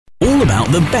all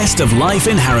about the best of life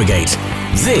in Harrogate.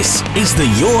 This is the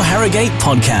Your Harrogate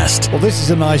podcast. Well, this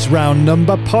is a nice round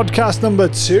number, podcast number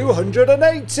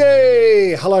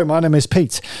 280. Hello, my name is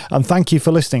Pete, and thank you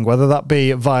for listening, whether that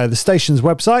be via the station's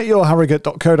website,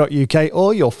 yourharrogate.co.uk,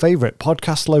 or your favourite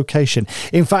podcast location.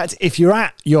 In fact, if you're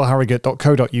at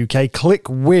yourharrogate.co.uk, click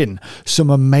win some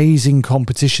amazing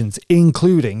competitions,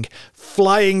 including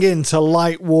flying into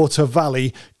Lightwater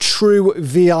Valley, true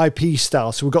VIP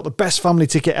style. So we've got the best family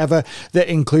ticket ever that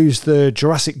includes the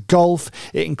Jurassic Golf.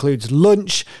 It includes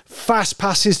lunch, fast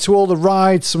passes to all the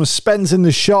rides, some spends in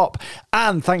the shop,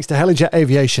 and thanks to Helijet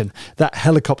Aviation, that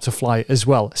helicopter flight as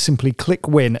well. Simply click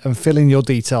win and fill in your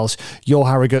details,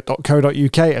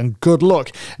 yourharrogate.co.uk, and good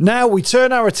luck. Now we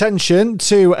turn our attention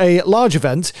to a large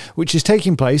event which is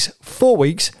taking place 4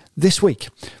 weeks this week.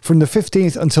 From the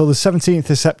 15th until the 17th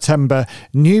of September,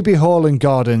 Newby Hall and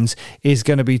Gardens is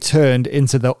going to be turned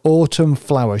into the Autumn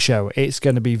Flower Show. It's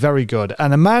going to be very good.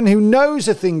 And a man who knows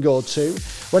a thing or two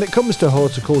when it comes to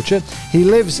horticulture, he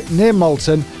lives near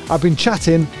Malton. I've been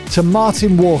chatting to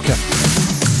Martin Walker.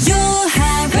 Your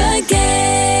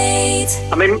Harrogate.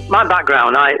 I mean, my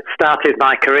background, I started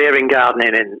my career in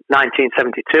gardening in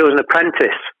 1972 as an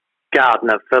apprentice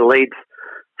gardener for Leeds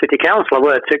City Council. I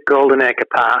worked at Golden Acre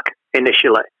Park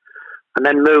initially and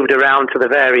then moved around to the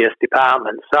various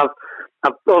departments. So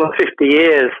I've over 50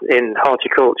 years in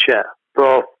horticulture,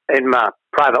 both in my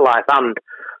private life and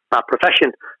my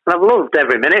profession. And I've loved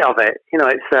every minute of it. You know,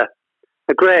 it's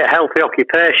a great, healthy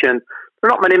occupation. There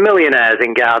are not many millionaires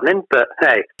in gardening, but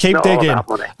hey, keep not digging. all about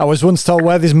money. I was once told,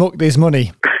 where there's muck, there's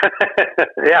money.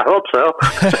 Yeah, I hope so.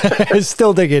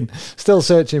 Still digging, still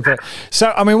searching for it.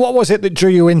 So, I mean, what was it that drew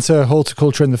you into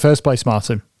horticulture in the first place,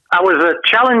 Martin? I was a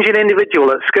challenging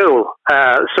individual at school.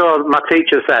 So my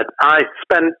teacher said I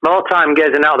spent more time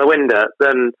gazing out the window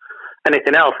than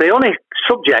anything else. The only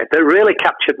subject that really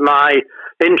captured my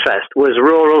interest was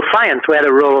rural science. We had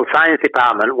a rural science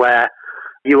department where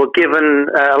you were given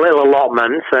a little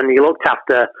allotment and you looked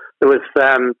after, there was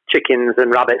chickens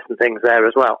and rabbits and things there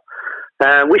as well.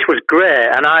 Which was great,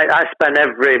 and I spent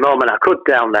every moment I could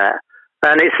down there.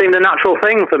 And it seemed a natural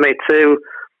thing for me to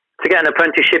get an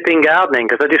apprenticeship in gardening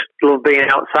because I just love being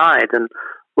outside. And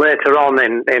later on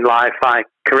in life, I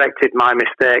corrected my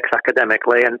mistakes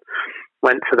academically and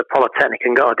went to the Polytechnic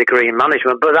and got a degree in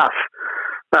management. But that's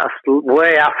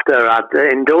way after I'd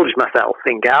indulged myself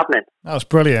in gardening. That's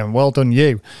brilliant. Well done,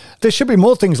 you. There should be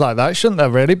more things like that, shouldn't there,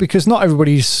 really? Because not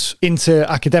everybody's into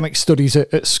academic studies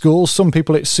at school. Some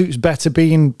people it suits better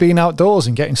being outdoors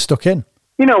and getting stuck in.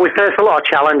 You know, we face a lot of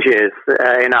challenges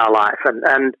in our life.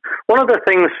 And one of the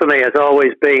things for me has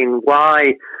always been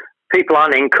why people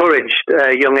aren't encouraged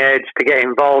at a young age to get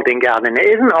involved in gardening.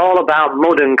 It isn't all about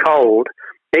mud and cold.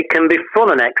 It can be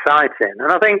fun and exciting.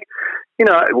 And I think, you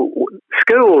know,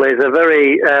 school is a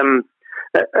very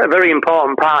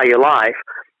important part of your life,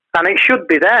 and it should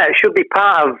be there. It should be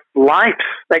part of life's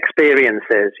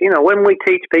experiences. You know, when we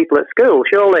teach people at school,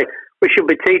 surely we should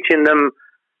be teaching them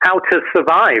how to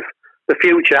survive the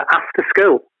future after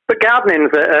school. But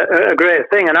gardening's a great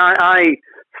thing, and I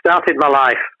started my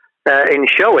life in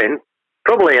showing.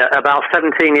 Probably about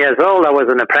 17 years old, I was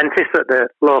an apprentice at the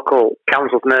local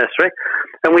council's nursery,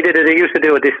 and we used to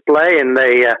do a display in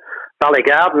the Valley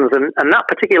Gardens, and that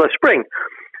particular spring,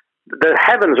 the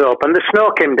heavens opened, the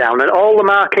snow came down, and all the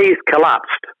marquees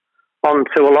collapsed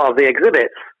onto a lot of the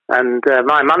exhibits. And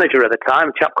my manager at the time,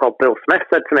 a chap called Bill Smith,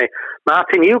 said to me,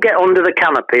 "Martin, you get under the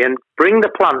canopy and bring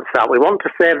the plants out. We want to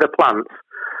save the plants,"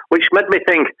 which made me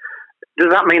think,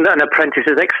 does that mean that an apprentice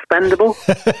is expendable?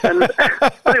 And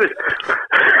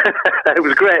it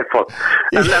was great fun.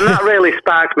 And that really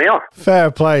sparked me off.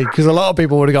 Fair play, because a lot of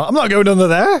people would have gone, "I'm not going under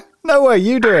there. No way,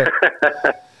 you do it."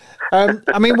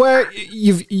 I mean, where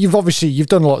you've obviously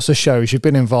done lots of shows. You've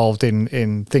been involved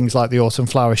in things like the Autumn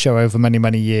Flower Show over many,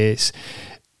 many years.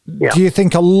 Yeah. Do you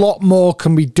think a lot more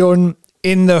can be done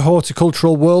in the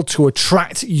horticultural world to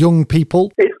attract young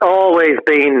people? It's always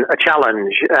been a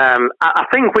challenge. I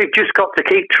think we've just got to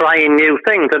keep trying new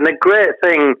things. And the great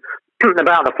thing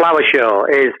about the flower show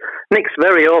is Nick's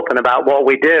very open about what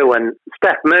we do. And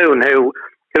Steph Moon,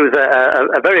 who's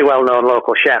a very well-known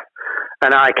local chef,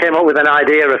 and I came up with an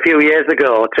idea a few years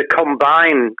ago to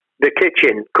combine the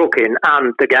kitchen, cooking,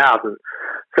 and the garden.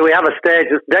 So we have a stage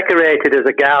that's decorated as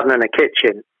a garden and a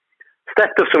kitchen.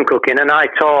 Steph does some cooking and I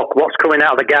talk what's coming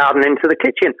out of the garden into the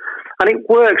kitchen. And it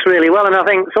works really well. And I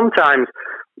think sometimes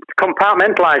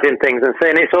compartmentalising things and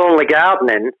saying it's only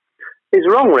gardening is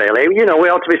wrong, really. You know, we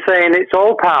ought to be saying it's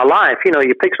all part of life. You know,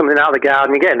 you pick something out of the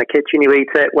garden, you get in the kitchen, you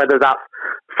eat it, whether that's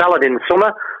salad in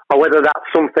summer or whether that's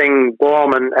something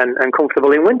warm and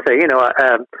comfortable in winter. You know,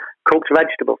 cooked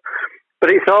vegetables.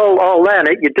 But it's all there. And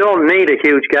you don't need a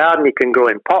huge garden. You can grow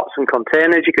in pots and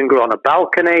containers. You can grow on a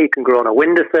balcony. You can grow on a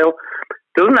windowsill.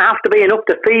 Doesn't have to be enough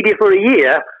to feed you for a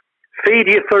year. Feed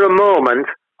you for a moment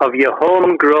of your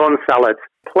homegrown salads.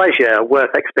 Pleasure worth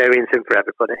experiencing for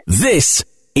everybody. This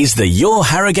is the Your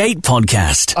Harrogate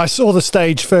podcast. I saw the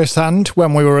stage firsthand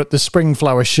when we were at the Spring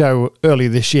Flower Show earlier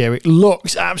this year. It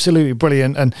looks absolutely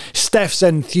brilliant, and Steph's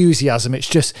enthusiasm,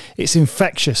 it's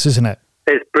infectious, isn't it?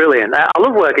 It's brilliant. I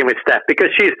love working with Steph because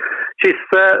she's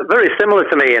very similar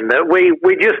to me in that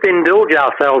we just indulge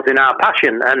ourselves in our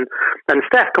passion, and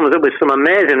Steph comes up with some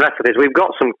amazing recipes. We've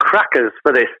got some crackers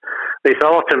for this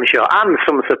autumn show and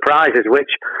some surprises which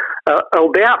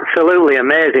will be absolutely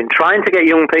amazing. Trying to get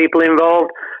young people involved,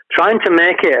 trying to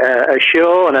make it a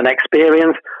show and an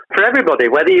experience for everybody,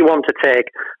 whether you want to take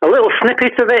a little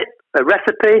snippet of it, a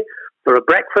recipe, for a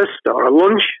breakfast or a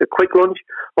lunch, a quick lunch,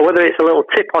 or whether it's a little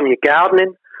tip on your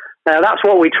gardening. That's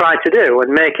what we try to do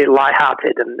and make it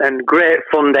light-hearted and great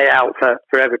fun day out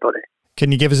for everybody.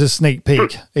 Can you give us a sneak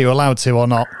peek? Are you allowed to or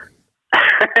not?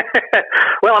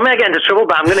 Well, I may get into trouble,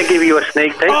 but I'm going to give you a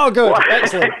sneak peek. Oh, good.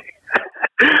 Excellent.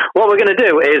 What we're going to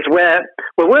do is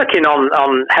we're working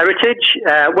on heritage,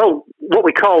 what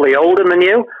we call the older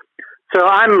menu. So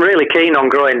I'm really keen on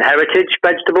growing heritage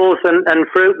vegetables and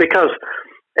fruit because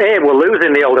we're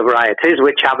losing the older varieties,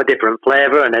 which have a different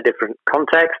flavour and a different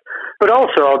context, but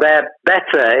also they're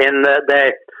better in that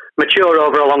they mature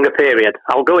over a longer period.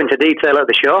 I'll go into detail at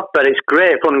the show, but it's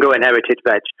great fun growing heritage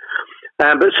veg.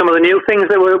 But some of the new things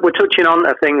that we're touching on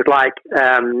are things like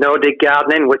no-dig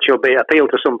gardening, which will appeal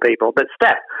to some people. But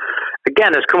Steph,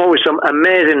 again, has come up with some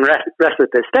amazing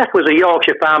recipes. Steph was a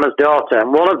Yorkshire farmer's daughter,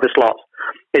 and one of the slots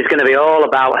is going to be all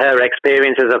about her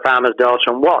experience as a farmer's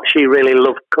daughter and what she really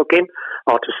loved cooking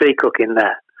or to see cooking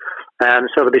there.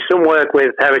 So there'll be some work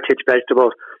with heritage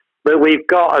vegetables, but we've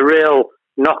got a real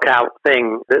knockout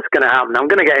thing that's going to happen. I'm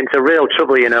going to get into real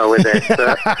trouble, with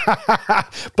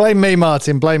this. Blame me,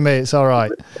 Martin. Blame me. It's all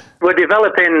right. We're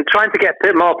trying to get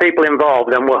more people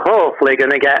involved, and we're hopefully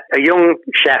going to get a young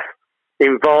chef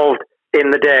involved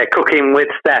in the day cooking with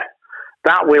Steph.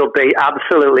 That will be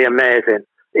absolutely amazing.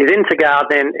 He's into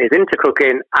gardening, he's into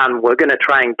cooking, and we're going to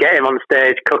try and get him on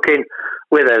stage cooking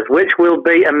with us, which will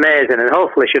be amazing and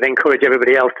hopefully should encourage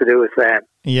everybody else to do the same.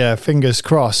 Yeah, fingers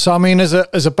crossed. So, I mean, as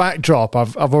a backdrop,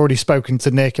 I've already spoken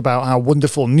to Nick about how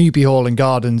wonderful Newby Hall and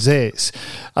Gardens is.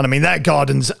 And I mean, that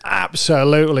garden's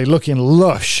absolutely looking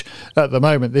lush at the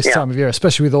moment this time of year,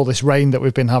 especially with all this rain that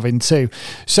we've been having too.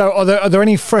 So are there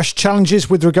any fresh challenges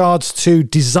with regards to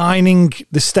designing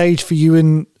the stage for you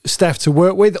and Steph to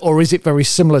work with, or is it very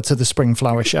similar to the Spring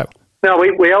Flower Show? No,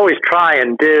 we always try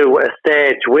and do a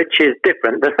stage which is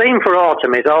different. The theme for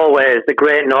autumn is always the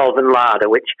Great Northern Larder,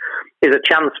 which is a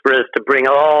chance for us to bring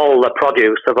all the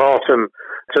produce of autumn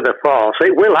to the fore. So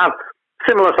it will have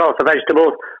similar sorts of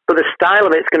vegetables, but the style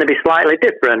of it's going to be slightly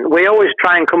different. We always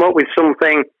try and come up with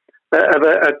something of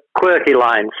a quirky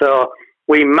line. So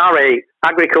we marry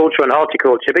agriculture and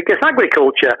horticulture because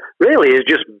agriculture really is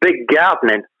just big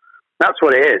gardening. That's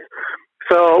what it is.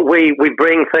 So we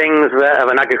bring things of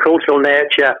an agricultural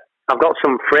nature. I've got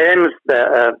some frames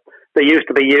that used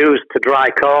to be used to dry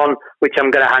corn, which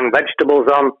I'm going to hang vegetables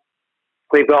on.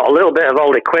 We've got a little bit of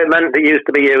old equipment that used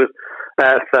to be used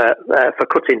for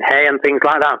cutting hay and things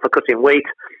like that, for cutting wheat.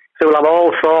 So we'll have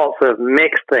all sorts of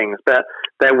mixed things, but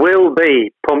there will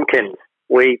be pumpkins.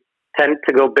 We tend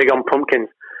to go big on pumpkins,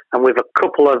 and with a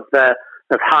couple of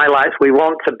highlights, we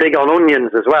want to big on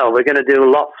onions as well. We're going to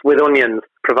do lots with onions,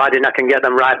 providing I can get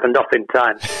them ripened off in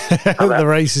time. The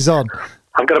race is on.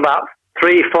 I've got about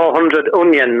 300-400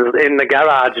 onions in the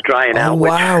garage drying out.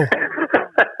 Wow.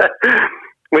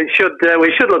 Which should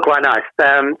look quite nice.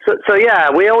 So yeah,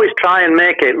 we always try and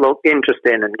make it look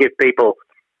interesting and give people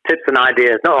tips and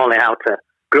ideas, not only how to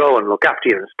grow and look after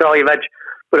you and store your veg,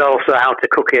 but also how to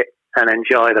cook it and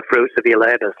enjoy the fruits of your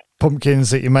labours. Pumpkins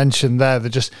that you mentioned there,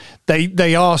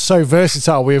 they are so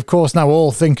versatile. We of course now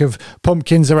all think of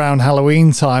pumpkins around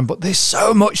Halloween time, but there's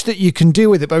so much that you can do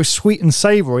with it, both sweet and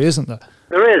savoury, isn't there?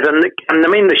 There is, and I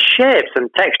mean the shapes and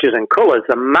textures and colours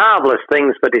are marvellous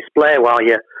things for display while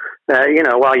you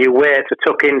wait to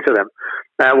tuck into them.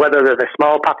 Whether they're the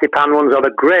small patty pan ones or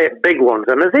the great big ones,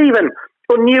 and there's even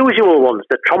unusual ones,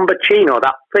 the tromboncino,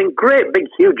 that thing, great big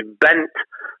huge bent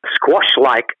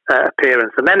squash-like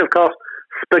appearance, and then of course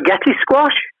spaghetti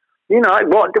squash.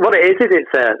 What it is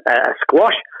it's a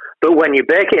squash, but when you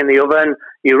bake it in the oven,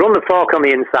 you run the fork on the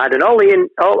inside, and all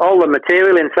the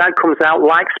material inside comes out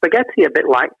like spaghetti, a bit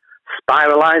like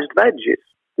spiralized veg. It's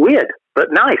weird. but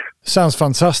nice. Sounds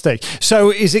fantastic.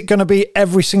 So is it going to be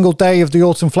every single day of the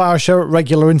Autumn Flower Show at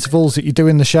regular intervals that you're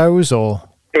doing the shows, or...?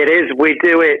 It is. We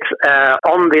do it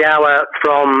on the hour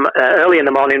from early in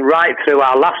the morning right through.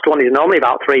 Our last one is normally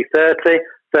about 3:30.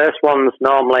 First one's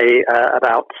normally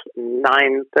about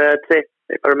 9:30,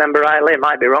 if I remember rightly. It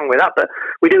might be wrong with that, but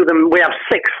we do them. We have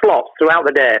 6 slots throughout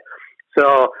the day.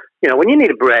 So, when you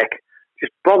need a break,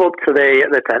 just bob up to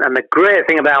the tent. And the great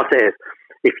thing about it is,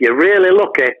 if you're really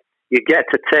lucky, you get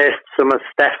to taste some of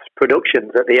Steph's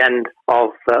productions at the end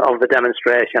of the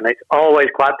demonstration. It's always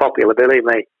quite popular, believe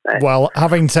me. Well,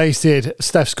 having tasted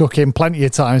Steph's cooking plenty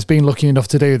of times, been lucky enough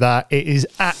to do that, it is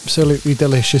absolutely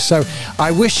delicious. So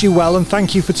I wish you well and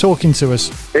thank you for talking to us.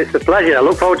 It's a pleasure. I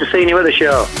look forward to seeing you at the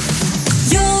show.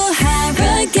 Your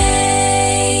Harrogate.